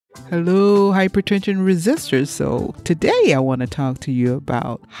Hello, hypertension resistors. So today I want to talk to you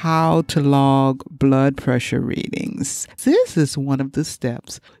about how to log blood pressure readings. This is one of the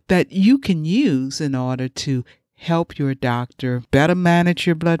steps that you can use in order to help your doctor better manage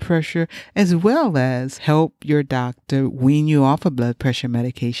your blood pressure, as well as help your doctor wean you off of blood pressure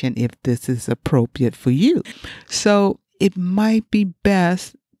medication if this is appropriate for you. So it might be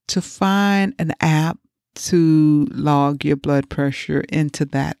best to find an app to log your blood pressure into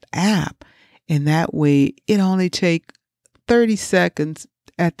that app. And that way it only takes 30 seconds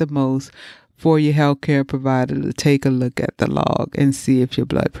at the most for your healthcare provider to take a look at the log and see if your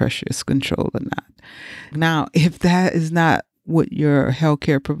blood pressure is controlled or not. Now, if that is not what your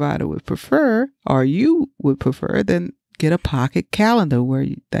healthcare provider would prefer, or you would prefer, then get a pocket calendar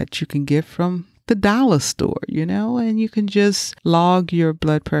that you can get from the dollar store, and you can just log your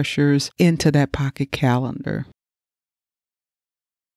blood pressures into that pocket calendar.